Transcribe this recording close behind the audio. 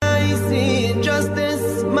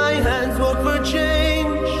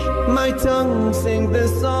my tongue, sing the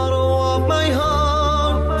sorrow of my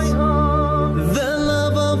heart. The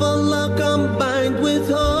love of Allah combined with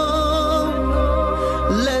hope.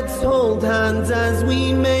 Let's hold hands as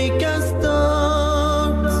we make a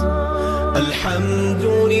start.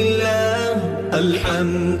 Alhamdulillah,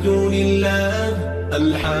 Alhamdulillah,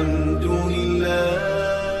 Alhamdulillah.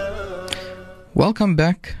 Welcome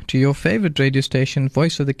back to your favorite radio station,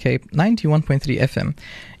 Voice of the Cape, 91.3 FM.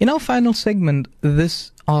 In our final segment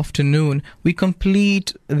this afternoon, we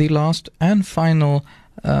complete the last and final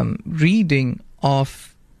reading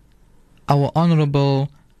of our Honorable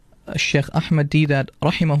Sheikh Ahmad Deedat,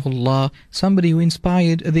 rahimahullah, somebody who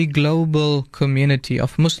inspired the global community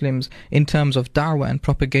of Muslims in terms of da'wah and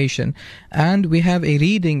propagation. And we have a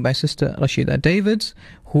reading by Sister Rashieda Davids,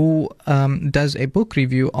 who does a book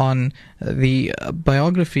review on the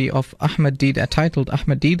biography of Ahmed Deedat, titled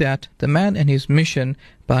Ahmed Deedat, The Man and His Mission,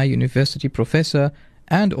 by university professor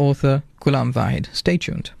and author Goolam Vahed. Stay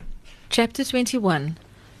tuned. Chapter 21.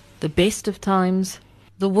 The Best of Times,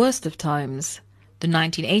 the Worst of Times, the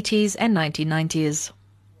 1980s and 1990s.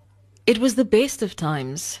 It was the best of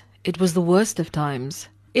times. It was the worst of times.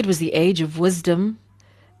 It was the age of wisdom.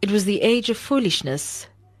 It was the age of foolishness.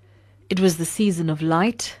 It was the season of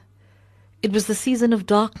light. It was the season of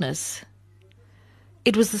darkness.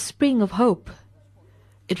 It was the spring of hope.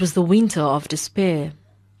 It was the winter of despair.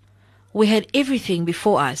 We had everything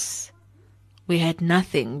before us. We had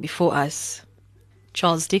nothing before us.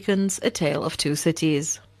 Charles Dickens, A Tale of Two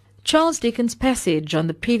Cities. Charles Dickens' passage on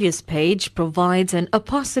the previous page provides an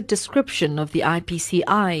apposite description of the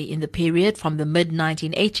IPCI in the period from the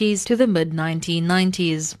mid-1980s to the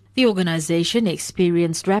mid-1990s. The organization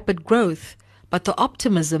experienced rapid growth, but the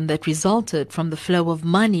optimism that resulted from the flow of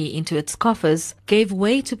money into its coffers gave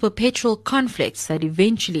way to perpetual conflicts that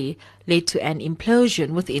eventually led to an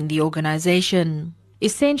implosion within the organization.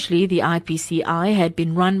 Essentially, the IPCI had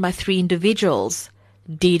been run by three individuals,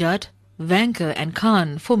 Deedat, Vanker and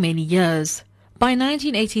Khan, for many years. By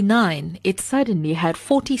 1989, it suddenly had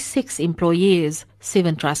 46 employees,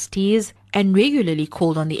 7 trustees, and regularly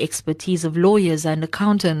called on the expertise of lawyers and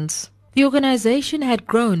accountants. The organization had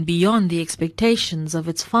grown beyond the expectations of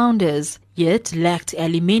its founders, yet lacked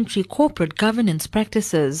elementary corporate governance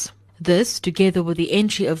practices. This, together with the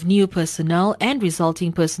entry of new personnel and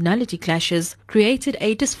resulting personality clashes, created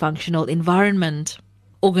a dysfunctional environment.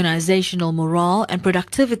 Organizational morale and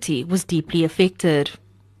productivity was deeply affected.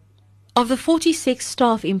 Of the 46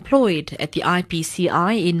 staff employed at the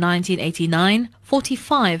IPCI in 1989,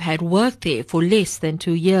 45 had worked there for less than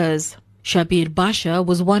 2 years. Shabir Basha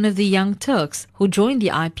was one of the young Turks who joined the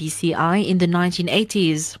IPCI in the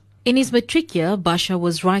 1980s. In his matric year, Basha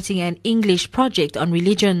was writing an English project on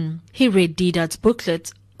religion. He read Deedat's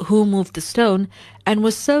booklet, Who Moved the Stone, and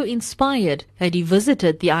was so inspired that he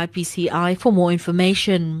visited the IPCI for more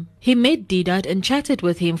information. He met Deedat and chatted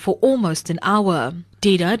with him for almost an hour.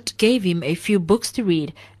 Deedat gave him a few books to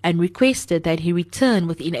read and requested that he return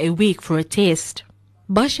within a week for a test.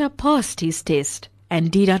 Basha passed his test,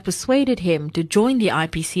 and Deedat persuaded him to join the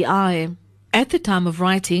IPCI. At the time of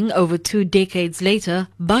writing, over 2 decades later,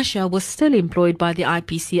 Basha was still employed by the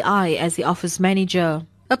IPCI as the office manager.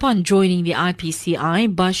 Upon joining the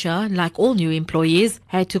IPCI, Basha, like all new employees,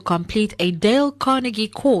 had to complete a Dale Carnegie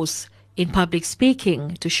course in public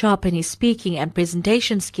speaking to sharpen his speaking and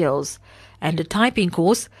presentation skills, and a typing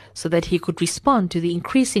course so that he could respond to the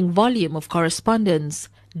increasing volume of correspondence.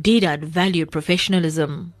 Deedat valued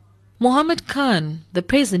professionalism. Muhammad Khan, the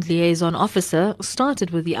present liaison officer, started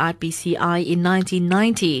with the IPCI in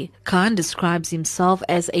 1990. Khan describes himself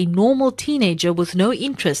as a normal teenager with no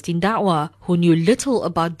interest in da'wah, who knew little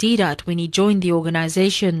about Deedat when he joined the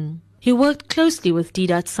organization. He worked closely with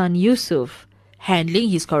Deedat's son Yusuf, handling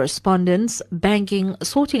his correspondence, banking,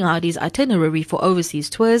 sorting out his itinerary for overseas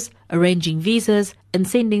tours, arranging visas, and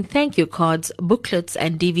sending thank you cards, booklets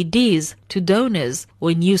and DVDs to donors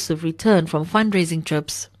when Yusuf returned from fundraising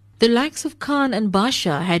trips. The likes of Khan and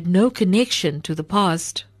Basha had no connection to the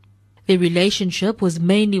past. Their relationship was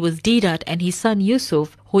mainly with Deedat and his son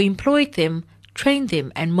Yusuf, who employed them, trained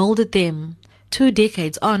them and molded them. 2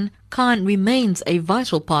 decades on, Khan remains a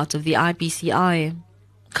vital part of the IPCI.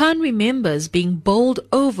 Khan remembers being bowled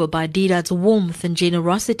over by Deedat's warmth and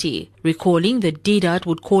generosity, recalling that Deedat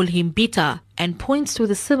would call him Bita, and points to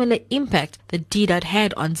the similar impact that Deedat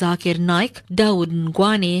had on Zakir Naik, Dawood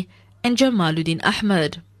Ngwane and Jamaluddin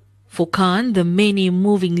Ahmed. For Khan, the many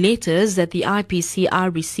moving letters that the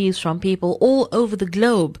IPCI receives from people all over the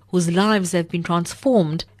globe whose lives have been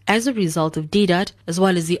transformed as a result of Deedat, as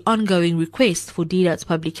well as the ongoing requests for Deedat's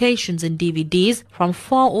publications and DVDs from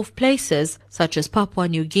far-off places such as Papua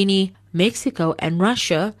New Guinea, Mexico and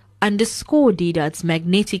Russia, underscore Deedat's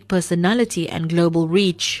magnetic personality and global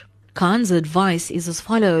reach. Khan's advice is as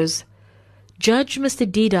follows: judge Mr.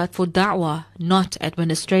 Deedat for da'wah, not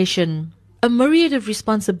administration. A myriad of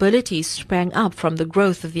responsibilities sprang up from the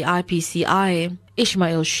growth of the IPCI.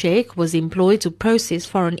 Ismail Sheikh was employed to process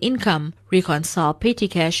foreign income, reconcile petty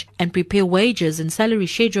cash, and prepare wages and salary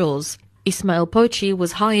schedules. Ismail Pochi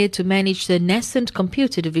was hired to manage the nascent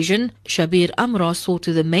computer division. Shabir Amra saw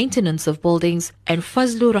to the maintenance of buildings, and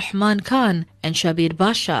Fazlur Rahman Khan and Shabir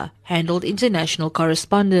Basha handled international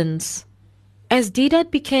correspondence. As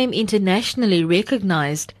Deedat became internationally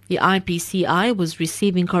recognized, the IPCI was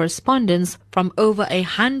receiving correspondence from over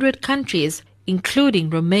 100 countries, including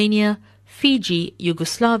Romania, Fiji,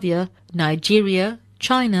 Yugoslavia, Nigeria,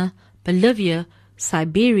 China, Bolivia,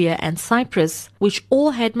 Siberia and Cyprus, which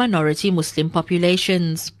all had minority Muslim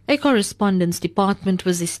populations. A correspondence department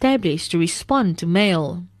was established to respond to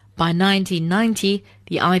mail. By 1990,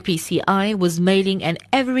 the IPCI was mailing an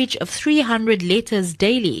average of 300 letters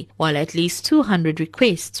daily, while at least 200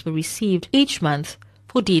 requests were received each month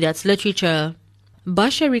for Deedat's literature.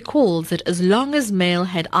 Basha recalls that as long as mail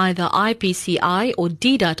had either IPCI or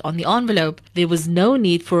Deedat on the envelope, there was no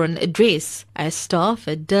need for an address, as staff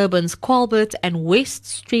at Durban's Qualbert and West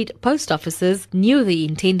Street post offices knew the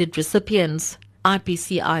intended recipients.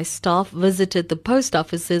 IPCI staff visited the post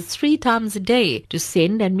offices 3 times a day to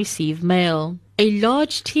send and receive mail. A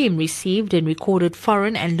large team received and recorded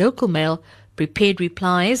foreign and local mail, prepared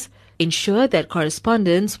replies, ensured that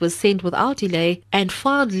correspondence was sent without delay, and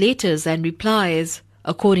filed letters and replies.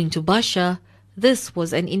 According to Basha, this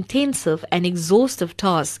was an intensive and exhaustive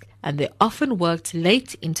task, and they often worked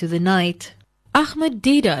late into the night. Ahmed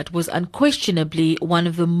Deedat was unquestionably one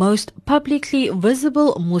of the most publicly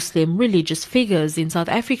visible Muslim religious figures in South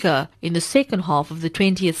Africa in the second half of the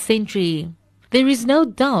 20th century. There is no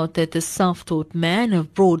doubt that this self-taught man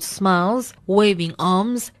of broad smiles, waving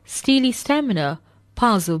arms, steely stamina,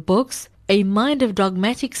 piles of books, a mind of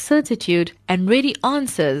dogmatic certitude, and ready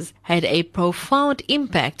answers had a profound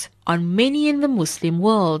impact on many in the Muslim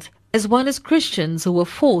world, as well as Christians who were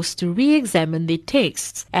forced to re-examine their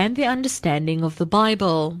texts and their understanding of the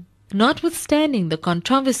Bible. Notwithstanding the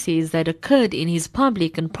controversies that occurred in his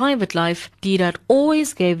public and private life, Deedat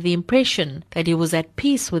always gave the impression that he was at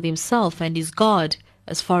peace with himself and his God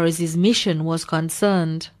as far as his mission was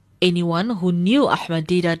concerned. Anyone who knew Ahmed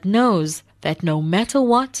Deedat knows that no matter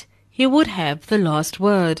what, he would have the last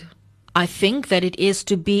word. I think that it is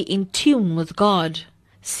to be in tune with God.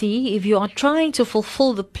 See, if you are trying to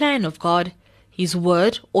fulfill the plan of God, His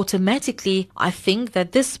word, automatically, I think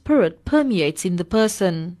that this spirit permeates in the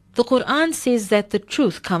person. The Quran says that the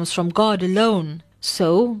truth comes from God alone.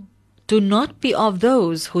 So, do not be of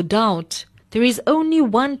those who doubt. There is only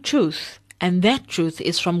one truth, and that truth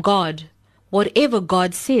is from God. Whatever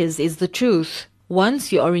God says is the truth.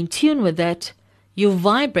 Once you are in tune with that, you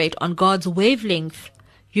vibrate on God's wavelength.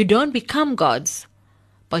 You don't become God's,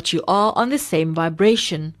 but you are on the same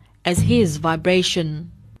vibration as His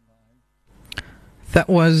vibration. That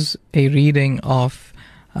was a reading of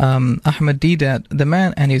Ahmed Deedat, the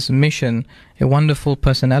man and his mission, a wonderful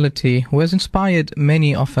personality who has inspired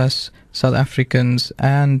many of us South Africans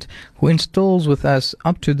and who installs with us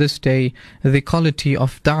up to this day the quality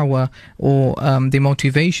of da'wah, or the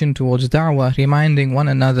motivation towards da'wah, reminding one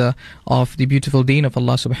another of the beautiful deen of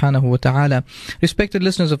Allah subhanahu wa ta'ala. Respected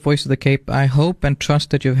listeners of Voice of the Cape, I hope and trust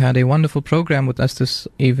that you've had a wonderful program with us this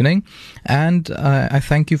evening, and I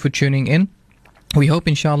thank you for tuning in. We hope,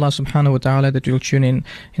 inshallah subhanahu wa ta'ala, that you'll tune in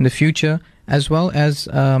the future, as well as,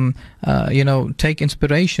 take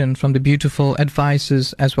inspiration from the beautiful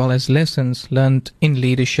advices as well as lessons learned in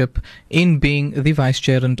leadership, in being the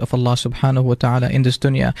vice-gerent of Allah subhanahu wa ta'ala in this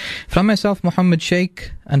dunya. From myself, Muhammad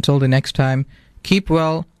Sheikh, until the next time, keep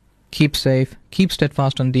well, keep safe, keep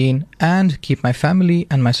steadfast on deen, and keep my family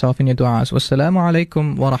and myself in your du'as. Wassalamu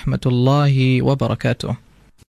alaikum wa rahmatullahi wa barakatuh.